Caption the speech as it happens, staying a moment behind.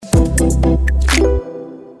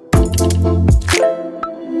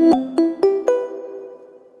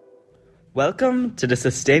Welcome to the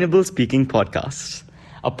Sustainable Speaking podcast,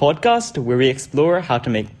 a podcast where we explore how to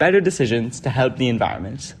make better decisions to help the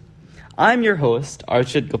environment. I'm your host,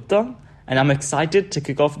 Archit Gupta, and I'm excited to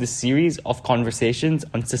kick off this series of conversations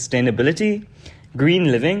on sustainability,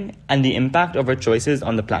 green living, and the impact of our choices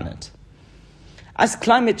on the planet. As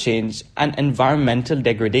climate change and environmental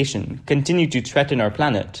degradation continue to threaten our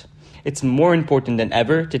planet, it's more important than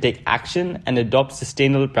ever to take action and adopt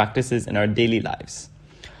sustainable practices in our daily lives.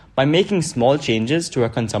 By making small changes to our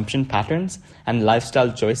consumption patterns and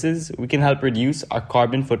lifestyle choices, we can help reduce our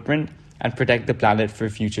carbon footprint and protect the planet for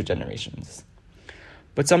future generations.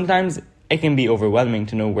 But sometimes it can be overwhelming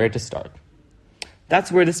to know where to start.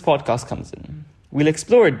 That's where this podcast comes in. We'll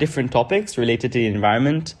explore different topics related to the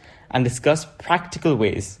environment and discuss practical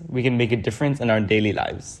ways we can make a difference in our daily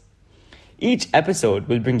lives. Each episode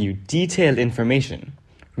will bring you detailed information,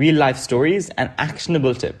 real-life stories, and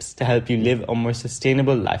actionable tips to help you live a more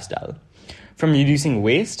sustainable lifestyle. From reducing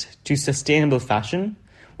waste to sustainable fashion,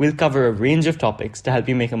 we'll cover a range of topics to help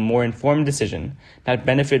you make a more informed decision that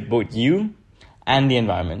benefit both you and the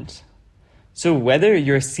environment. So whether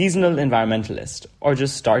you're a seasonal environmentalist or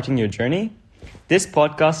just starting your journey, this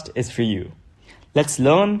podcast is for you. Let's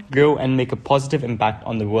learn, grow, and make a positive impact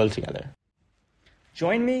on the world together.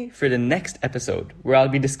 Join me for the next episode where I'll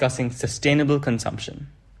be discussing sustainable consumption.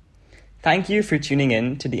 Thank you for tuning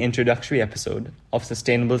in to the introductory episode of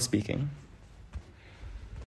Sustainable Speaking.